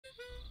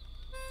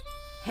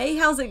Hey,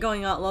 how's it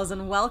going, Outlaws,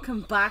 and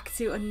welcome back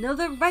to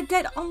another Red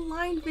Dead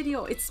Online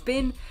video. It's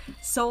been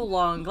so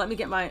long. Let me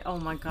get my, oh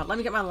my god, let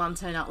me get my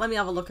lantern out. Let me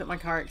have a look at my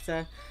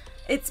character.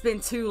 It's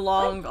been too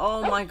long.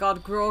 Oh my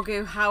god,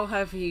 Grogu, how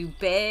have you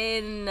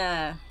been?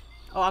 Oh,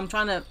 I'm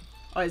trying to,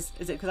 oh, is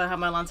it because I have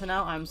my lantern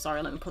out? I'm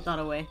sorry, let me put that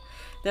away.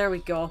 There we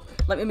go.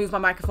 Let me move my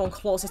microphone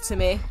closer to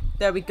me.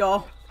 There we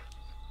go.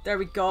 There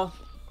we go.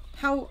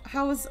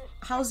 How's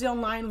the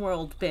online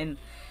world been?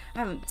 I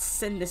haven't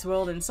seen this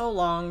world in so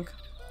long.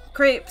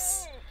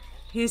 Crepes!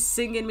 He's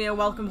singing me a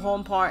welcome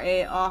home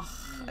party. Oh,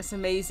 it's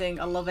amazing.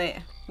 I love it.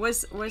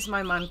 Where's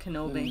my man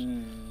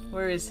Kenobi?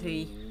 Where is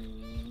he?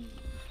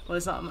 Well,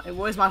 it's not.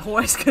 Where's my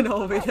horse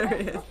Kenobi? There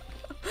he is.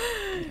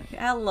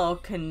 Hello,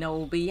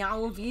 Kenobi.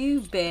 How have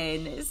you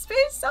been? It's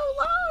been so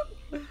long.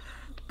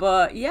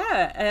 But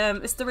yeah,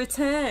 it's the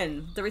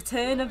return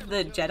of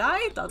the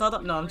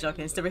Jedi. No, I'm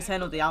joking. It's the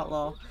return of the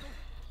outlaw.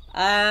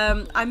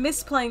 I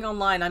miss playing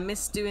online. I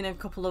miss doing a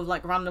couple of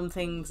like random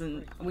things,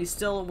 and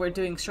we're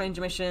doing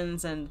stranger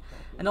missions and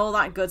all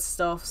that good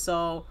stuff.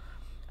 So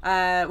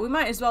we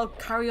might as well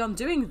carry on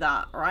doing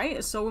that,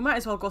 right? So we might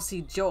as well go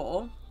see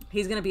Joe.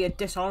 He's gonna be a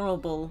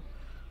dishonorable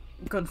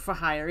gun for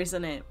hire,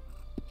 isn't it?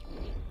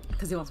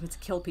 Because he wants me to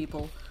kill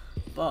people.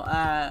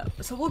 But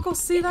so we'll go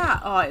see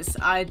that. Oh,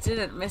 I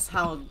didn't miss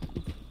how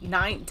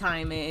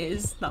nighttime it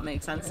is. That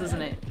makes sense,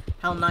 doesn't it?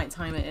 How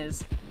nighttime it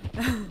is.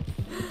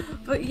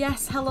 But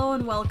yes, hello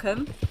and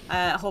welcome.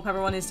 I hope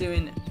everyone is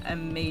doing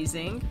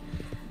amazing.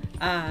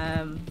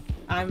 I'm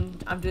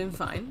doing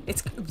fine.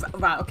 It's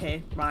right.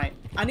 Okay, right.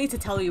 I need to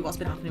tell you what's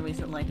been happening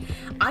recently.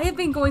 I have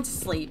been going to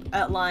sleep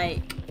at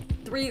like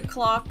 3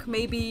 o'clock,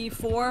 maybe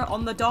 4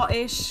 on the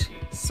dot-ish,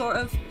 sort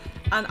of,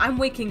 and I'm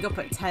waking up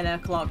at 10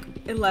 o'clock,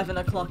 11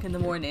 o'clock in the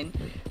morning.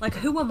 Like,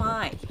 who am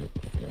I?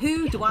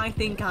 Who do I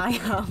think I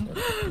am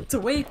to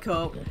wake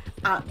up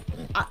at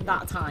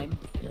that time?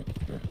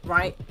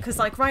 Right? Because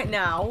like right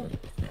now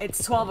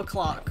it's 12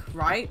 o'clock,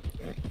 right?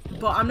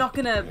 But I'm not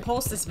gonna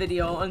post this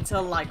video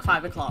until like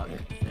 5 o'clock.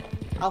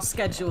 I'll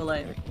schedule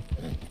it.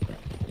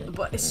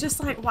 But it's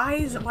just like, why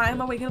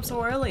am I waking up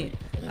so early?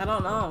 I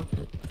don't know.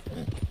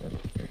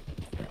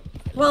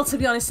 Well, to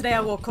be honest, today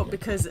I woke up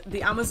because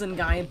the Amazon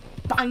guy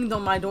banged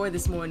on my door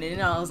this morning,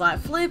 and I was like,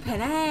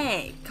 flipping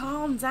hey,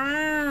 calm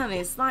down,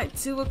 it's like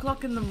 2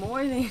 o'clock in the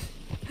morning.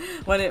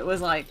 When it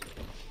was like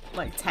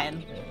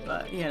 10,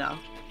 but you know.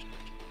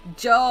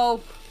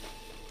 Joe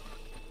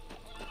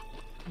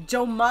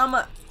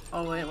mama.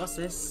 Oh wait, what's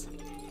this?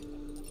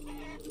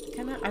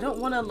 I don't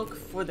want to look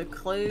for the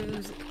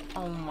clues.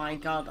 Oh my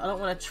god, I don't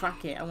want to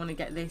track it. I want to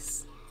get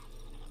this.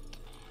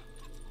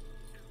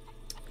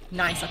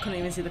 Nice, I couldn't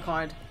even see the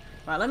card.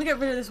 Right, let me get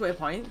rid of this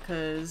waypoint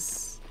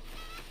because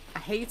I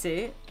hate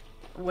it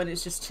when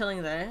it's just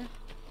chilling there.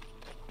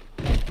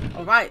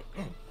 Alright.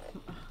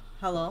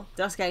 Hello,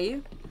 did I scare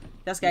you?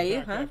 Did I scare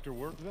you, huh? After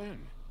work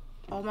then.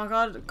 Oh my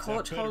god,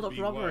 coach hold up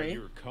robbery.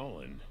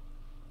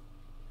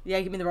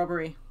 Yeah, give me the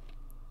robbery.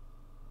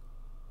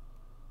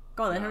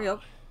 Go on then, hurry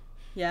up.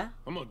 Yeah?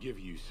 I'm gonna give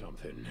you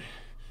something.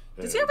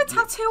 Does he have a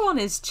tattoo on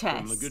his chest?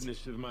 From the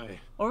goodness of my,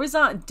 or is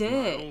that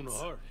dirt? my own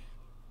heart.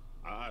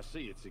 I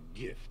see it's a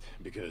gift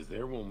because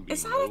there won't be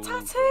Is that no a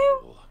tattoo?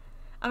 trouble.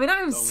 I mean,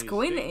 I'm It's only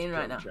squinting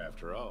right now.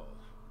 after all.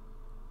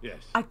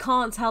 Yes. I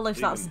can't tell if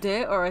that's Even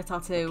dirt or a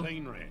tattoo.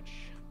 Plain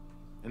ranch.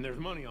 And there's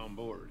money on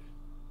board.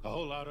 A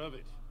whole lot of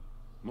it.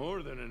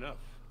 More than enough.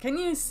 Can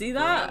you see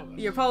that?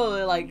 You're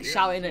probably like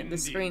shouting at the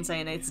screen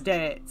saying it's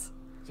dirt.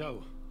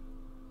 So,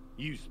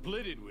 you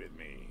split it with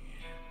me.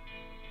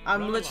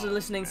 I'm literally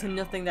listening to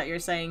nothing that you're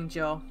saying,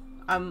 Joe.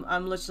 I'm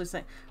literally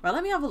saying. Right,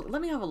 let me have a look.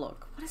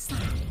 What is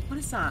that? What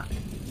is that?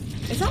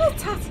 Is that a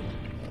tattoo?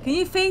 Can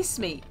you face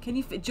me? Can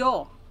you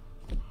Joe?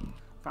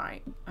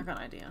 Right, I got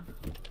an idea.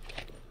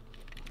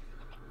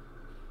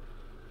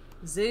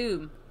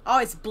 Zoom. Oh,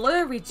 it's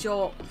blurry,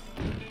 Joe.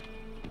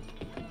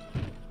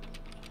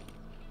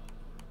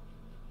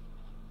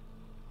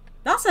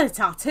 That's a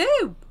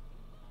tattoo!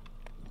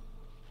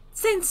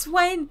 Since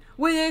when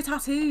were there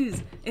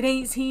tattoos? In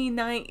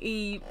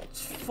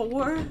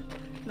 1894?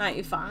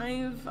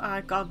 95?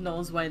 God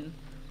knows when.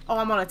 Oh,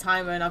 I'm on a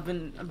timer and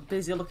I'm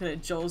busy looking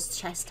at Joe's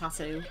chest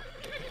tattoo.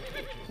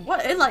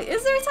 What, like,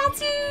 is there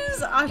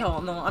tattoos? I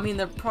don't know. I mean,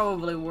 there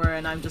probably were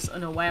and I'm just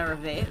unaware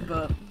of it,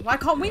 but why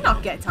can't we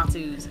not get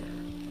tattoos?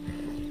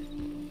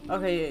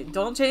 Okay,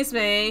 don't chase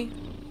me.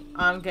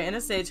 I'm getting a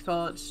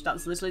stagecoach.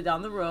 That's literally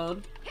down the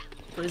road.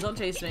 Please don't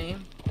chase me.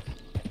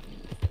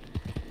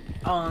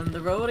 On the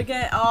road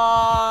again.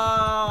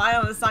 Oh, I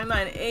haven't sang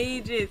that in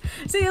ages.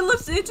 See,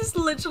 it just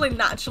literally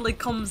naturally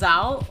comes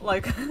out,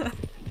 like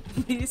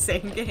me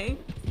singing.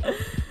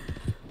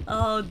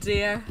 Oh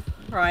dear.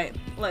 Right,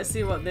 let's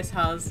see what this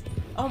has.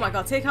 Oh my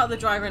god, take out the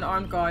driver and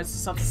armed guards to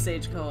stop the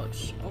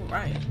stagecoach.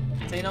 Alright.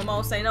 Say no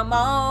more, say no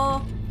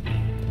more.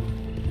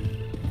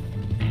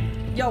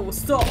 Yo,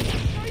 stop.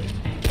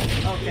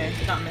 Okay,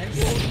 that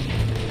missed.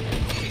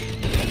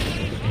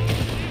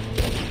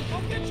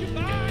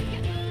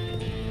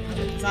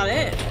 Is that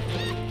it?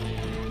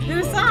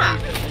 Who's that?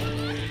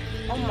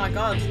 Oh my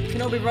god.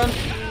 Kenobi, run.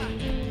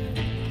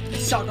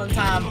 shotgun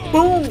time.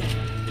 Boom!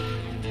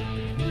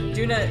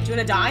 Do you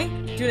wanna die?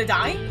 Do you wanna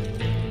die?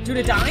 Do you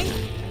wanna die?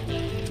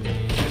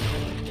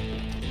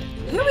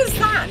 Who is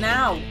that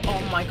now?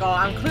 Oh my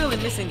god, I'm clearly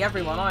missing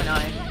everyone, aren't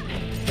I?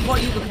 What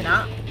are you looking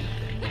at?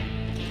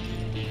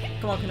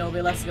 Come on,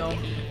 Kenobi, let's go.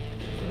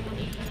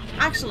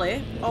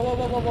 Actually, oh,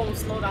 whoa,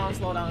 slow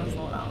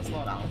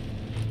down.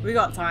 We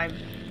got time.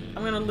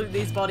 I'm gonna loot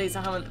these bodies.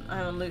 I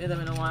haven't looted them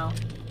in a while.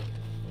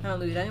 I haven't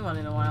looted anyone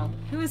in a while.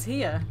 Who is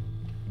here?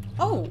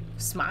 Oh,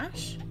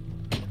 Smash?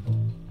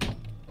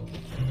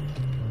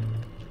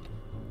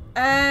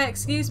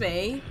 Excuse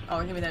me.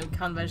 Oh, give me them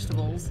canned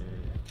vegetables.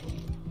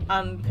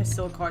 And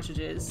pistol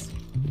cartridges.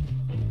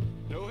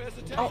 No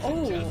hesitation.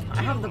 Oh,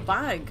 I have the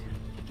bag.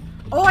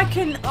 Oh, I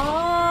can.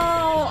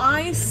 Oh,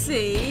 I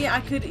see.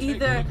 I could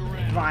either.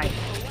 Right.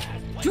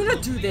 Do you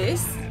want to do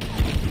this?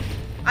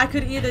 I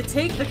could either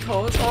take the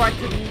coach or I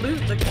could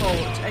loot the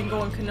coach and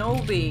go on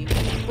Kenobi.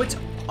 Which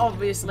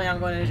obviously I'm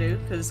going to do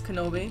because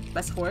Kenobi,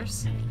 best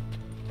horse.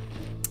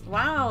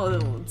 Wow,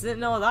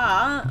 didn't know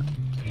that.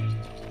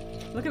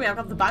 Look at me, I've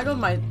got the bag on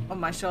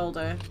my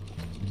shoulder.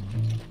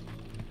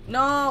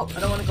 No, I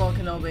don't want to go on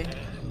Kenobi.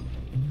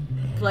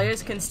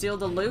 Players can steal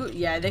the loot?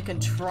 Yeah, they can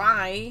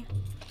try.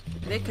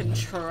 They can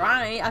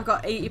try. I've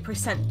got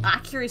 80%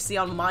 accuracy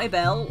on my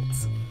belt.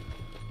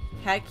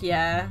 Heck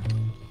yeah.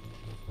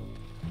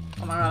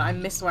 Oh my god, I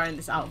miss wearing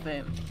this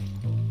outfit.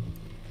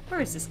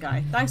 Where is this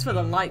guy? Thanks for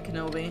the light,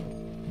 Kenobi.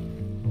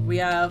 We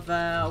have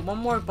one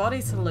more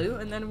body to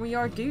loot and then we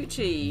are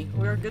Gucci.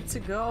 We are good to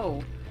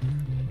go.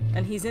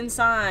 And he's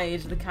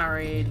inside the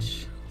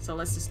carriage. So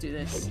let's just do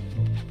this.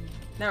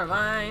 Never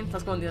mind.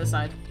 Let's go on the other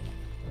side.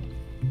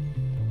 Do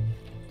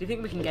you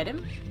think we can get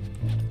him?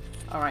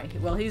 Alright,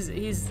 well he's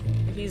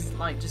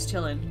like just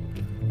chilling,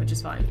 which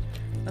is fine.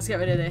 Let's get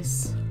rid of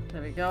this.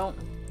 There we go.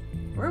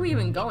 Where are we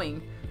even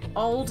going?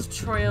 Old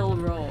Trail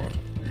Road.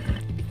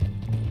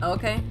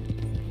 Okay.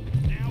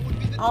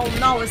 Oh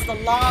no, it's the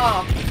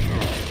law!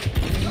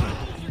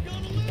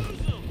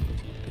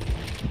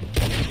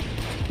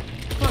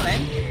 Come on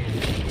then.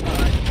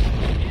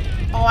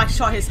 Alright. Oh, I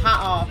shot his hat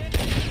off.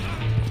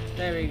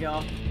 There we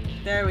go.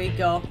 There we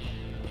go.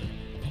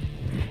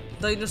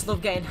 Don't you just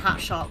love getting hat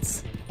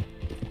shots?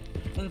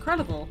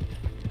 Incredible.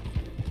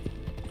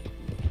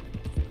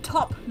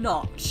 Top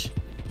notch.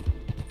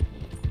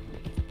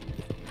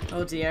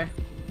 Oh dear.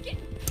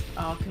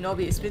 Oh,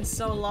 Kenobi, it's been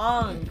so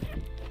long.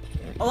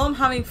 Although I'm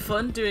having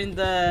fun doing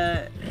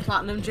the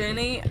platinum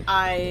journey,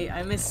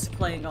 I miss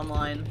playing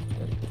online.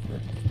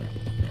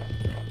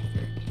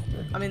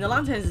 I mean, the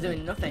lanterns are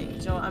doing nothing, do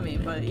you know what I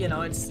mean? But, you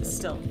know, it's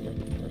still.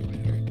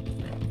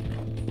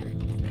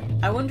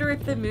 I wonder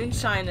if the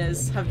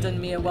Moonshiners have done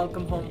me a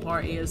welcome home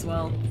party as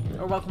well.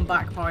 Or welcome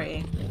back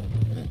party.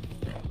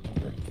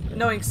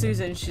 Knowing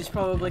Susan, she's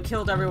probably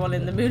killed everyone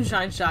in the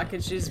Moonshine Shack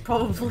and she's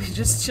probably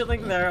just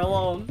chilling there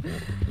alone.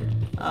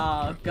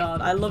 Oh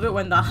god, I love it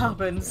when that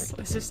happens.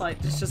 It's just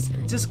like,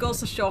 just goes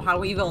to show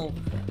how evil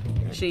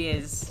she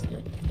is.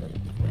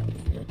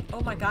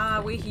 Oh my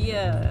god, we're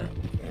here.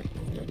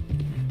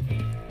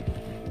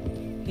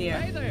 Here,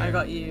 hey, I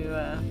got you,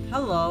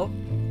 hello.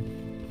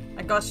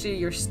 I got you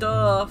your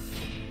stuff.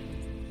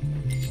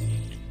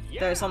 Yeah.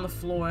 There, it's on the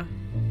floor.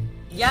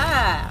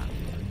 Yeah!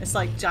 It's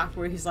like Jack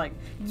where he's like,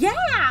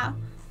 yeah!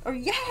 Or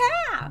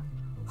yeah!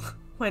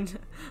 When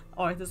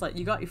Arthur's like,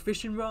 you got your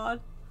fishing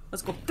rod?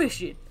 Let's go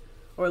fishing!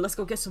 Or let's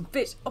go get some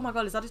fish. Oh my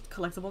god, is that a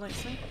collectible next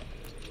thing?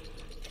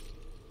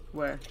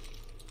 Where?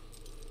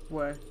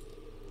 Where?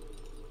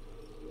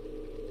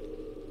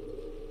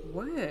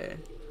 Where?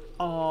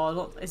 Oh,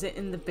 look, is it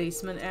in the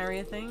basement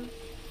area thing?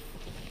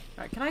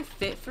 Alright, can I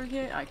fit through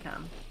here? I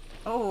can.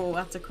 Oh,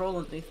 that's a crawl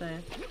underneath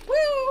there.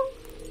 Woo!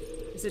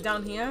 Is it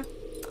down here?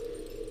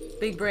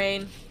 Big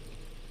brain.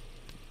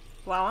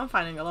 Wow, I'm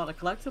finding a lot of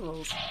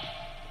collectibles.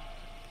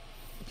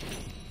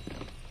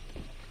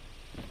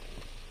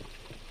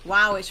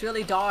 Wow, it's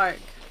really dark.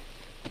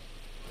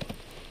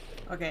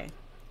 Okay.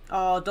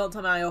 Oh, don't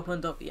tell me I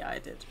opened up. Yeah, I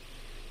did.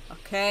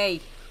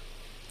 Okay.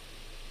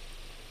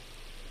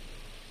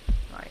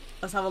 Right,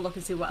 let's have a look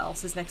and see what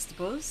else is next to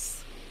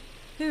Buzz.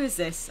 Who is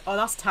this? Oh,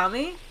 that's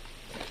Tammy?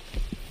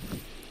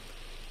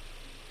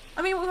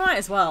 I mean, we might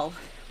as well.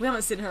 We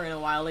haven't seen her in a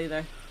while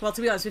either. Well,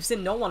 to be honest, we've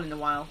seen no one in a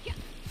while.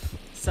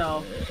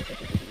 So.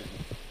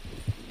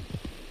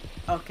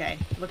 Okay,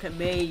 look at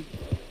me.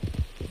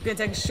 Gonna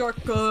take a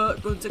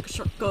shortcut. Gonna take a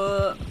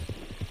shortcut.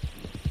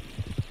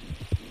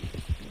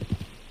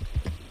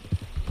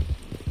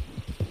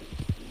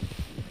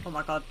 Oh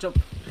my god, jump.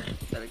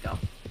 There we go.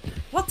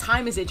 What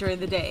time is it during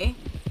the day?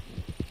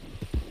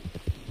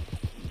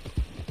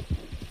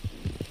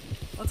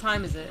 What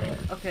time is it?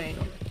 Okay.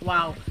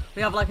 Wow.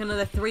 We have like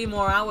another 3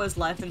 more hours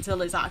left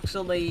until it's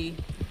actually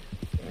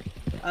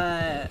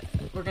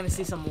we're gonna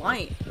see some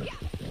light.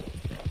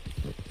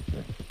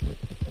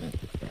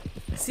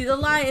 See the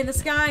light in the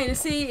sky and the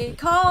sea, it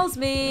calls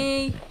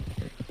me.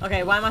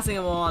 Okay, why am I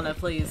singing Moana,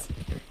 please?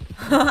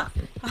 I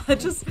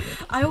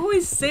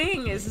always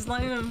sing, it's just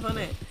not even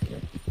funny.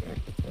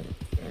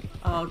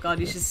 Oh god,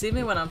 you should see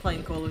me when I'm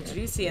playing Call of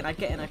Duty and I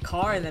get in a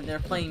car and then they're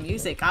playing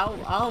music. I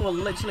will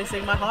literally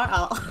sing my heart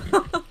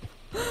out.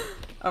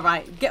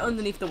 Alright, get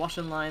underneath the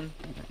washing line.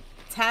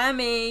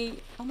 Tammy!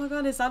 Oh my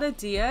god, is that a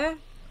deer?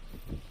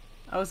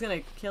 I was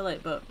gonna kill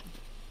it, but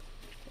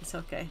it's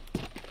okay.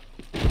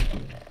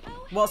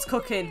 Oh, What's hey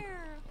cooking?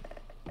 there.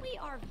 We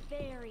are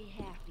very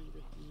happy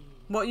with you.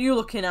 What are you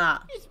looking at?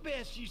 It's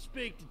best you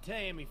speak to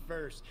Tammy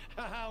first.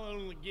 I'll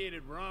only get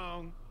it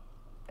wrong.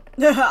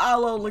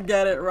 I'll only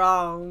get it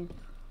wrong.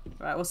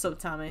 Right, what's up,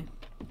 Tammy?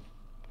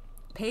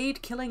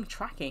 Paid killing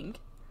tracking?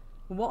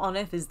 What on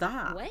earth is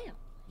that? Well,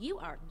 you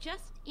are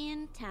just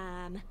in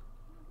time.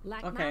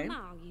 Like Okay. my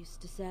mom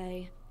used to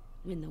say,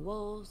 when the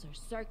wolves are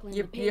circling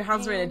Your, the pig your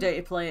hands are in a pen,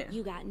 dirty plate.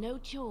 you got no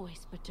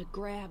choice but to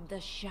grab the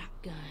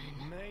shotgun.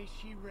 May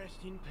she rest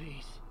in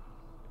peace.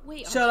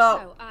 We Shut are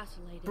up, so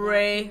isolated out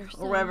Bray, here, or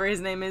so whatever his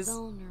name is.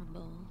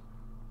 vulnerable.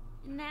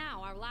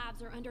 Now our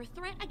lives are under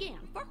threat again.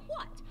 For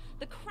what?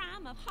 The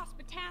crime of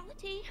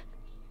hospitality?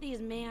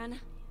 These men,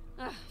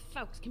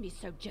 folks can be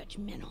so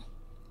judgmental.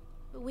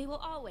 But we will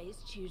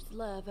always choose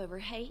love over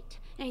hate.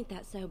 Ain't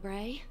that so,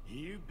 Bray?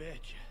 You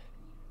betcha.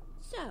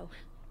 So,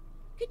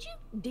 could you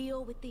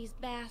deal with these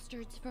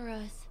bastards for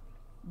us?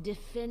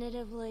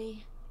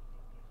 Definitively?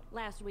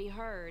 Last we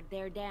heard,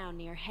 they're down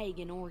near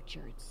Hagen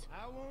Orchards.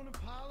 I won't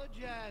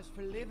apologize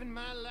for living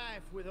my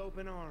life with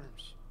open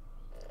arms.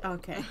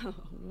 Okay.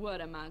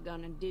 What am I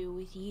gonna do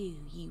with you,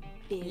 you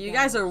big You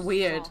guys are old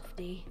weird.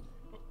 softy?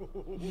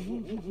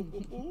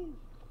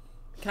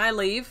 Can I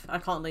leave? I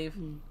can't leave.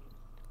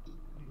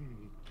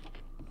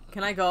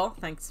 Can I go?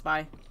 Thanks,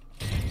 bye.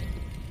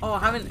 Oh, I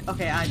haven't...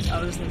 Okay, I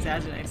was just gonna say I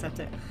didn't accept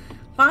it.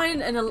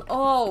 Find an...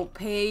 Oh,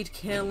 paid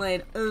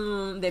killing.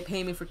 They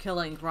pay me for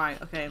killing.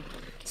 Right, okay.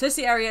 Search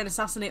the area and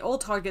assassinate all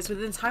targets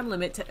within time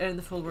limit to earn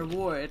the full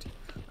reward.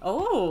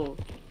 Oh.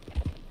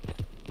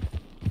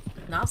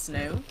 That's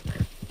new.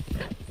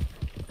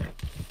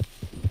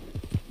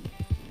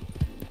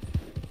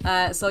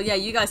 So yeah,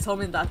 you guys told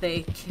me that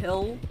they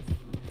kill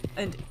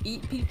and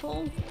eat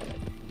people.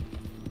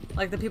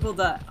 Like the people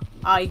that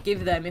I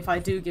give them, if I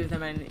do give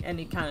them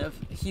any kind of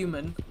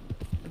human,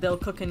 they'll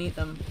cook and eat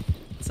them.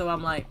 So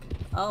I'm like,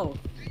 oh,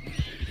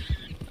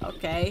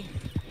 okay.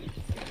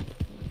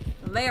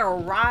 They're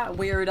right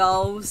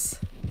weirdos.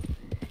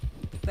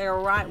 They're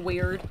right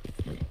weird.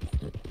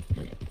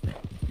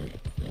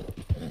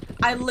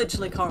 I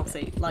literally can't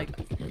see, like...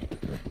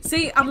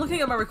 See, I'm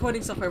looking at my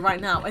recording software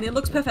right now, and it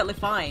looks perfectly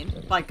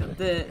fine, like,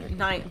 the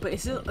night, but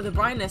it's still, the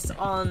brightness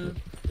on...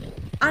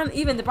 And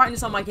even the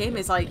brightness on my game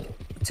is, like,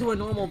 to a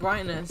normal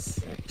brightness.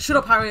 Shut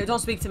up, Harriet, don't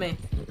speak to me.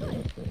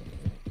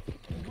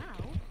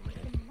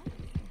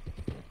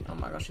 Oh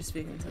my gosh, she's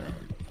speaking to me.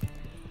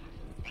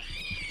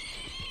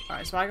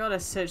 Alright, so I gotta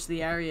search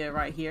the area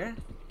right here.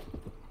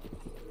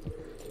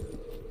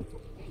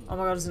 Oh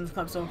my god, it's in the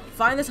club store.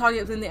 Find the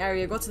target within the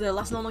area, go to the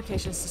last known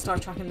locations to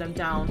start tracking them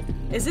down.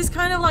 Is this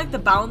kind of like the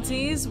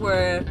bounties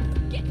where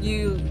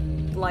you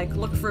like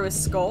look through a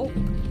scope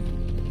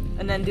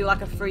and then do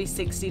like a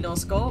 360 no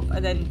scope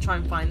and then try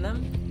and find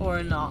them?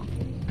 Or not?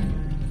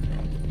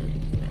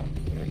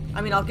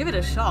 I mean, I'll give it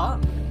a shot.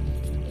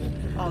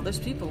 Oh, there's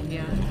people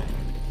here.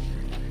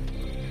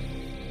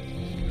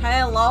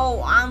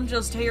 Hello, I'm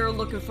just here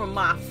looking for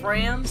my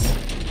friends.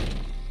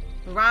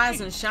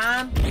 Rise and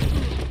shine.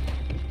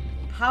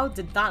 How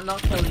did that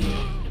not kill you?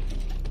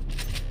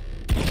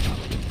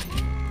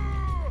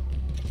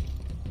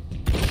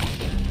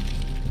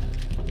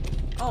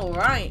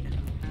 Alright.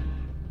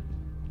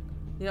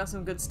 You got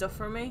some good stuff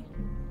for me?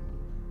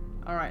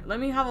 Alright, let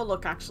me have a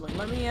look actually.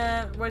 Let me,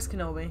 where's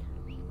Kenobi?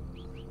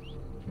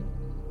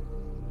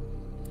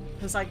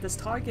 There's like, there's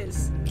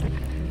targets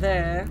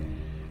there.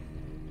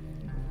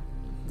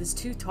 There's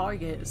 2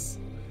 targets.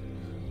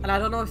 And I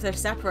don't know if they're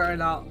separate or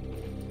not.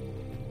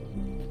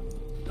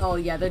 Oh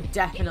yeah, they're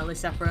definitely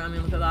separate. I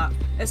mean, look at that.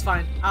 It's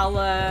fine.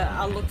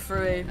 I'll look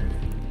through it.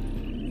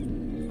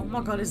 Oh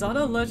my god, is that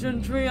a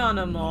legendary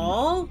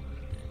animal?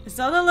 Is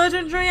that a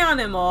legendary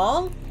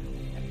animal?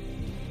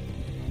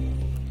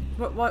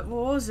 What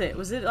was it?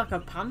 Was it like a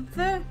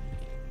panther?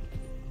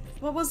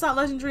 What was that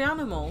legendary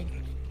animal?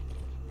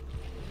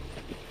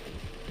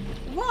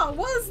 What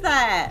was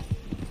that?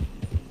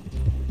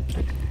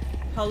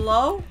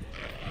 Hello?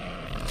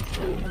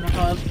 Oh my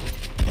god.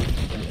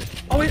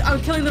 Oh wait,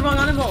 I'm killing the wrong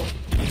animal.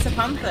 It's a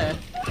panther.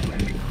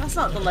 That's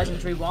not the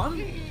legendary one.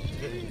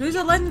 Who's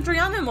a legendary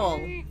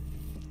animal?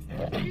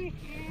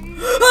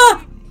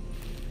 Ah!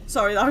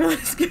 Sorry, that really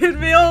scared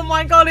me. Oh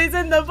my god, he's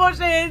in the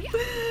bushes.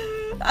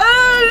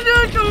 Ah,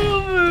 don't go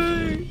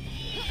me.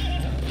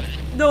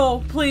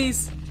 No,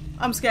 please.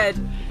 I'm scared.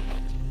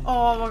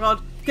 Oh my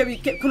god. Get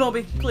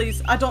Kenobi,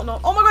 please. I don't know.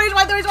 Oh my god, he's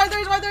right there, he's right there,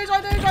 he's right there, he's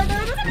right there, he's right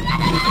there.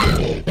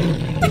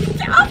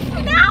 Get off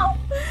me now.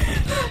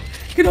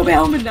 Kenobi,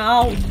 help me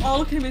now. Oh,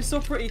 look at him, he's so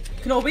pretty.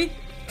 Kenobi.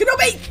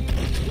 Kenobi!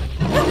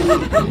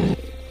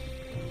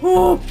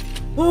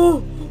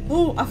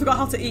 Oh, I forgot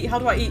how to eat. How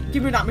do I eat?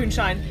 Give me that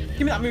moonshine.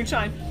 Give me that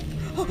moonshine.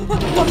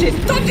 Dodge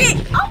it! Dodge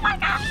it! Oh my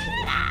god!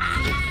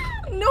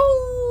 No!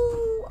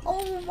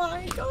 Oh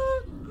my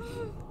god!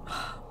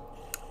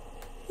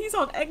 He's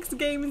on X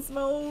Games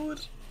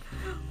mode.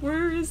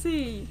 Where is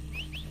he?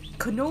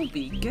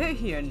 Kenobi, get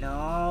here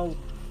now.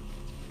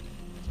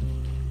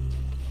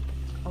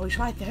 Oh, he's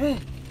right there.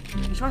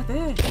 He's right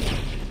there.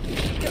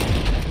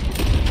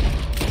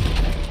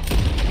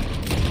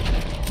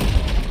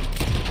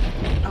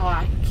 Oh,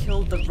 I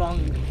killed the wrong...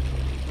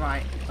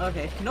 Right.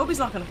 Okay, Kenobi's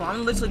not gonna fall.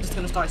 I'm literally just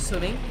gonna start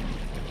swimming.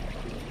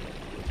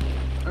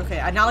 Okay,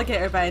 an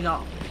alligator better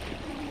not.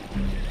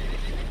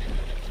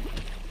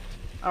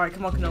 Alright,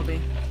 come on, Kenobi.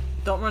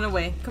 Don't run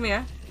away. Come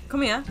here.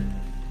 Come here.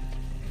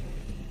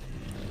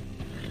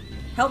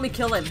 Help me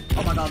kill him.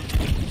 Oh my god.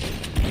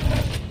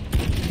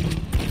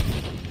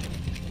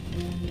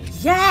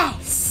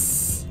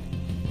 Yes!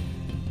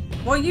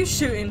 What are you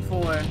shooting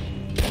for?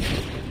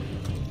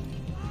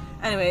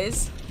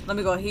 Anyways, let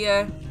me go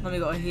here. Let me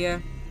go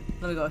here.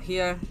 Let me go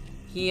here.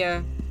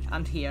 Here.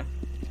 And here.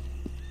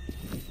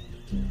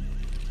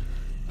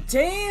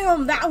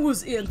 Damn, that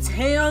was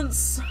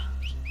intense.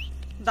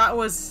 That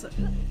was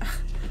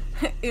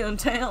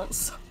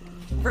intense.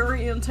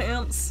 Very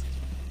intense.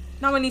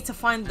 Now I need to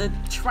find the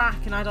track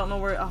and I don't know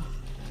where. Oh.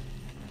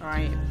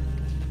 Alright.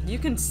 You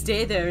can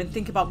stay there and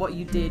think about what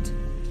you did.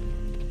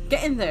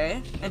 Get in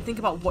there and think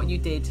about what you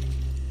did.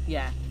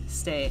 Yeah,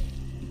 stay.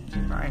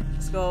 Right,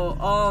 let's go.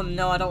 Oh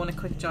no, I don't want to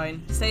quick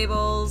join.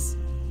 Stables.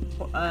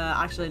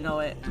 Actually, no,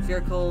 it.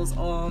 Vehicles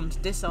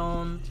owned,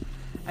 disowned.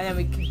 And then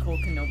we can call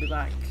Kenobi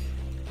back.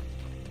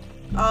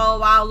 Oh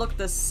wow, look,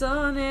 the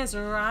sun is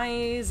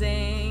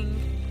rising.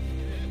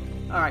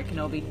 Alright,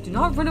 Kenobi, do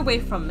not run away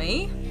from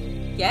me.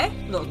 Yeah,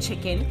 little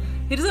chicken.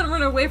 He doesn't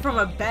run away from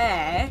a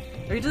bear,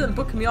 or he doesn't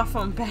book me off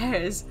from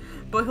bears,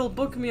 but he'll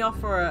book me off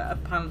for a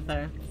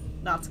panther.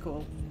 That's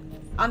cool.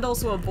 And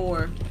also a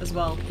boar as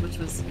well, which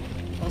was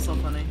also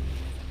funny.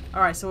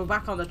 Alright, so we're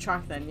back on the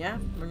track then, yeah?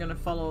 We're gonna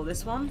follow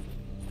this one.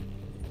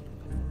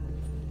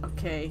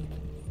 Okay.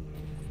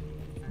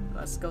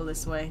 Let's go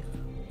this way.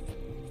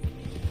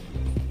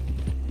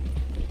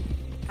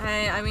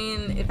 I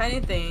mean, if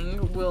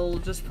anything, we'll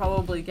just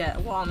probably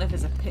get one if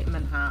it's a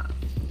pitman hat.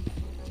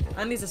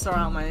 I need to sort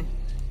out my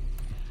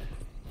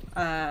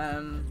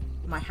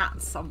my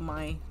hats of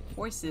my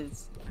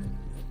horses.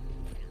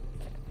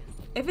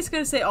 If it's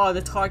gonna say, oh,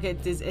 the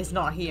target is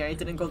not here, it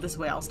didn't go this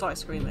way, I'll start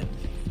screaming.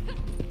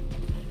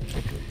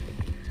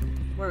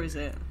 Where is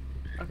it?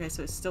 Okay,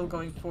 so it's still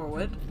going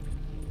forward.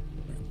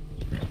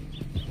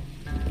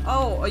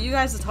 Oh, are you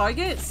guys the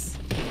targets?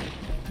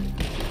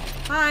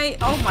 Hi.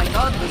 Oh my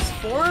god, there's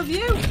 4 of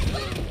you?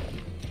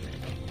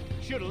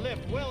 Should have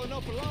left well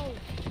enough alone.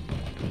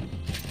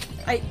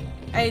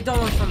 Hey, don't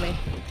run from me.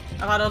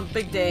 I've had a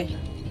big day.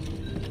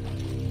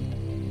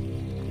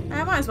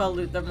 I might as well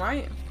loot them,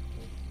 right?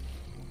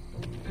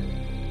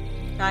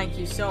 Thank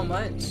you so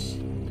much.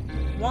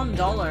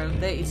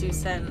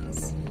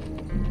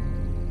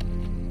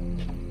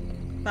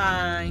 $1.32.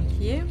 Thank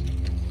you.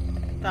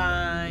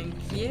 Thank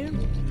you.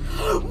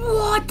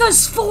 What?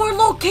 There's 4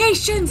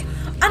 locations,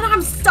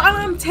 and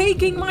I'm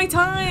taking my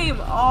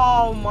time.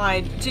 Oh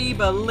my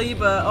jeeba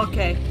leeba.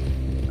 Okay,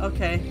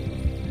 okay.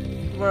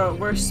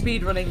 We're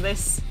speedrunning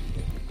this.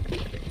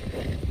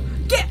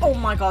 Get. Oh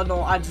my god,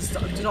 no! I just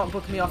do not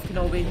book me off,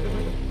 Kenobi.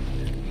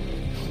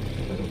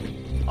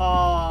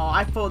 Oh,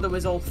 I thought there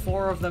was all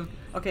 4 of them.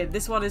 Okay,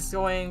 this one is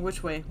going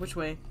which way? Which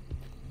way?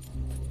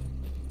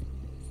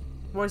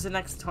 Where's the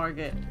next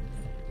target?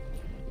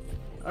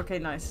 Okay,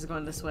 nice. It's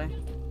going this way.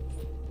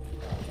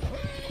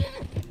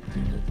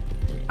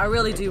 I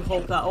really do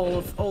hope that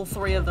all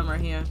 3 of them are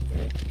here.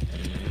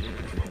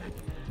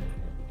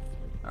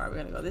 Alright, we're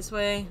gonna go this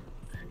way.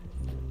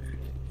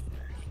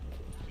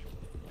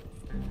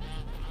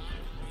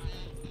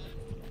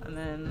 And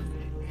then...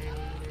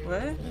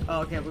 where?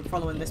 Oh, okay, we're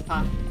following this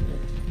path.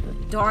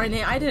 Darn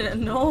it, I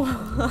didn't know.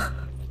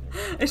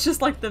 It's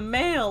just like the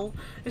mail.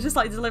 It's just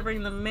like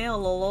delivering the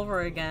mail all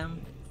over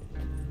again.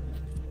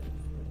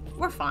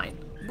 We're fine.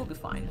 We'll be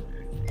fine.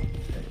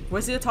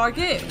 Where's the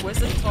target? Where's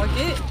the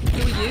target?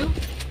 Who are you?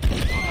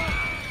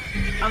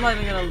 I'm not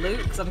even gonna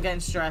loot because I'm getting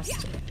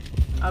stressed.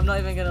 I'm not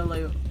even gonna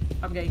loot.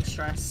 I'm getting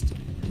stressed.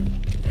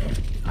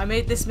 I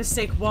made this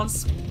mistake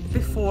once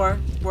before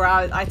where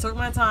I took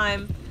my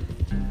time.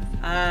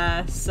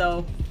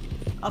 So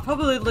I'll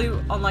probably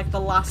loot on like the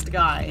last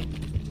guy.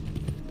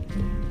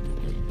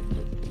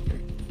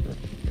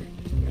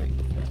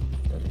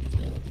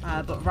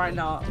 But right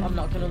now I'm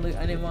not gonna loot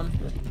anyone.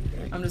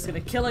 I'm just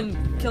gonna kill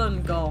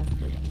and go.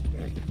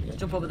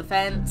 Jump over the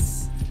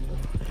fence.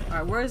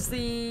 Alright, where's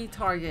the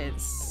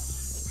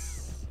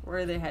targets? Where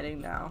are they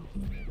heading now?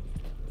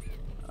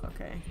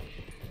 Okay.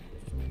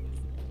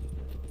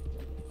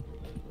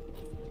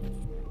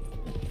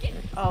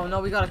 Oh no,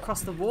 we gotta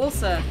cross the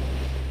water.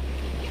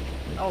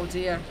 Oh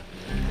dear.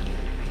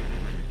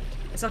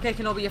 It's okay,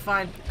 Kenobi, you're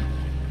fine.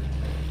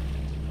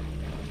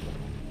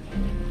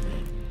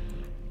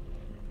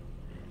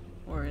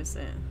 Where is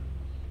it?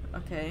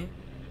 Okay.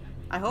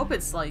 I hope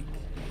it's like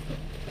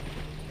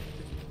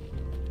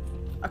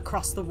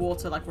across the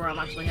water, like where I'm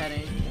actually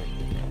heading.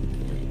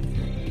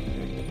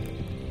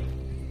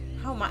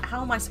 How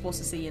am I supposed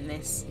to see in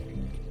this?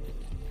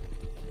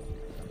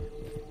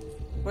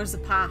 Where's the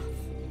path?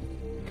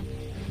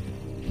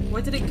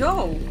 Where did it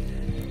go?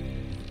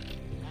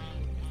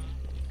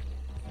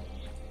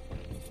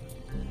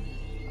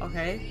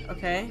 Okay,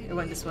 okay, it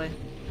went this way.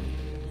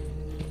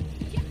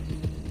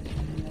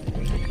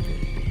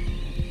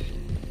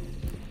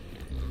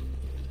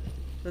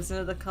 There's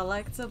another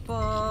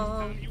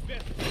collectible.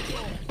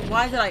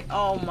 Why did I?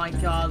 Oh my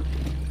god.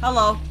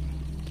 Hello.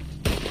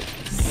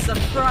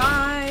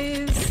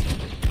 Surprise!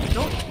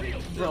 Don't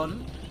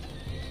run.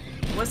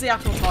 Where's the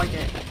actual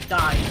target?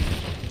 Die.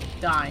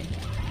 Die.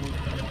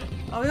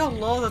 Oh, we got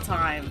loads of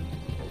time.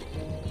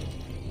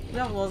 We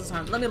have loads of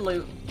time. Let me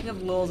loot. We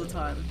have loads of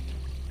time.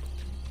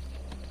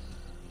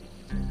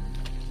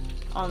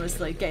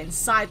 Honestly, getting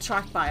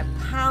sidetracked by a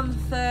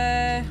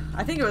panther.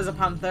 I think it was a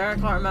panther. I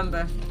can't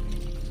remember.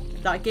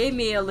 That gave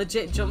me a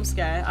legit jump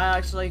scare. I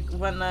actually,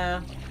 when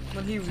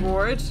he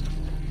roared,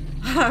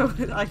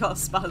 I got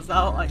spazzed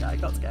out. Like, I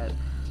got scared.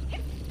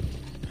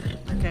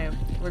 Okay,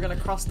 we're gonna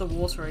cross the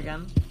water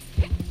again.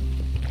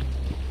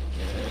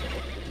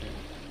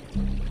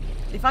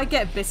 If I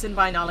get bitten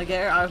by an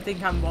alligator, I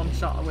think I'm one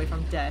shot away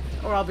from death.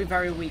 Or I'll be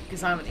very weak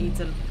because I haven't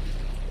eaten.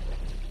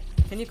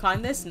 Can you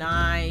climb this?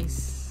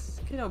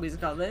 Nice. Kenobi's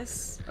got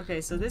this. Okay,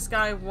 so this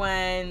guy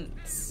went...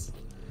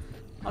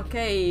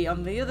 Okay,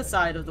 on the other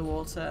side of the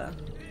water.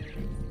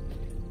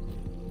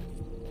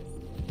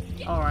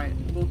 Alright,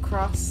 we'll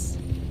cross.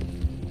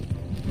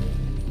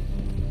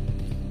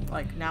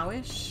 Like,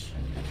 now-ish?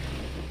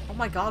 Oh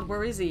my god,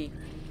 where is he?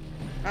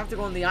 I have to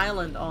go on the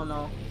island. Oh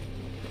no.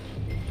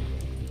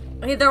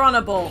 Hey, they're on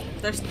a boat.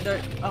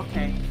 They're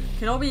okay.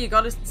 Kenobi, you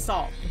gotta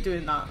stop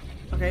doing that.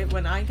 Okay,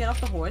 when I get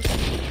off the horse.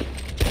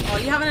 Oh,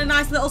 you having a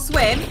nice little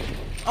swim?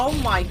 Oh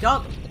my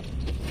god.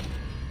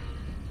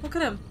 Look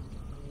at him.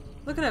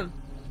 Look at him.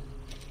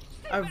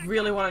 I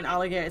really want an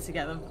alligator to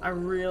get them. I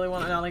really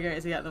want an alligator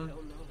to get them.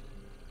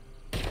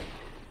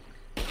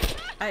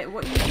 Hey,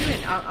 what are you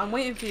doing? I'm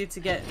waiting for you to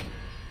get...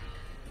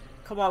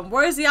 Come on,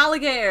 where's the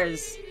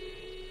alligators?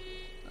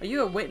 Are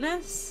you a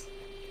witness?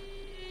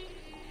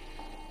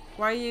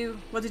 Why are you...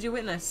 What did you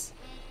witness?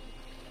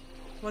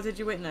 What did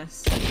you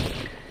witness?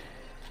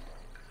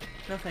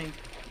 Nothing.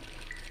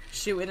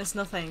 Shoot, witness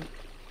nothing.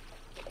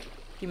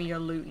 Give me your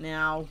loot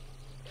now.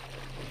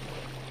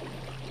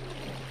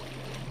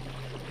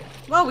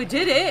 Well, we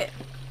did it!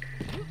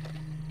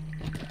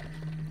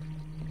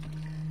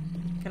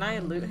 Can I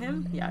loot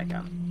him? Yeah, I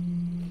can.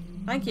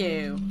 Thank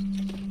you.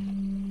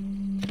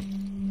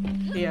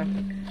 Here.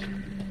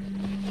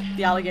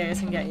 The alligators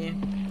can get you.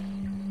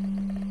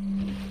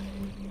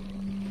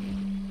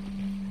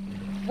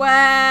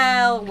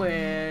 Well,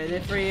 we're the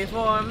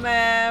freeform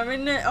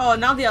mariner. Oh,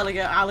 now the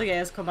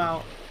alligators come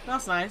out.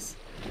 That's nice.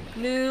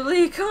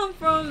 Newly come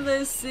from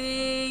the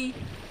sea,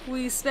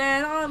 we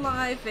spend our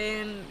life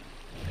in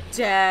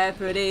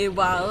jeopardy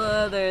while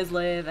others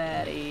live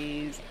at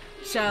ease.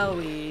 Shall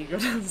we go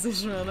down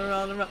this run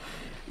around?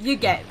 You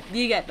get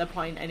the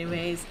point,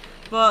 anyways.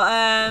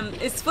 But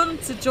it's fun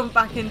to jump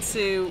back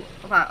into.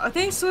 Right, are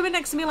they swimming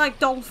next to me like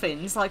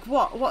dolphins? Like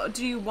what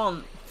do you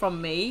want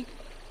from me?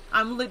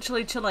 I'm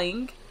literally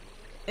chilling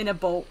in a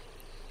boat,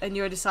 and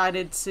you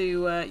decided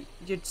to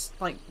you're just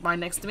like right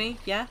next to me,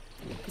 yeah?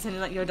 Pretending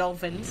like you're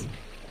dolphins.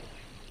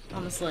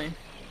 Honestly.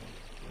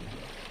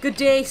 Good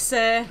day,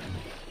 sir.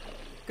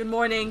 Good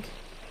morning.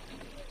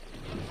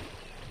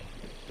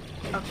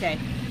 Okay.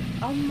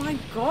 Oh my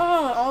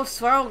god. Oh, I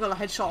swear I'm gonna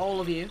headshot all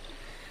of you.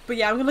 But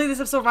yeah, I'm gonna leave this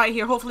episode right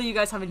here. Hopefully you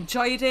guys have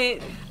enjoyed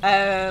it.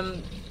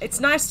 It's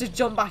nice to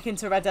jump back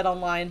into Red Dead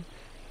Online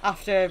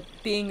after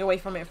being away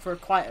from it for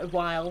quite a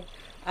while.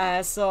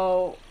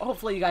 So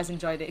hopefully you guys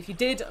enjoyed it. If you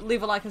did,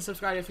 leave a like and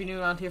subscribe if you're new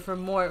around here for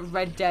more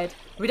Red Dead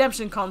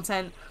Redemption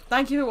content.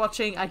 Thank you for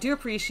watching. I do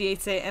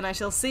appreciate it, and I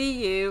shall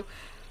see you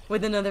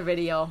with another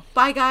video.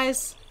 Bye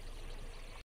guys!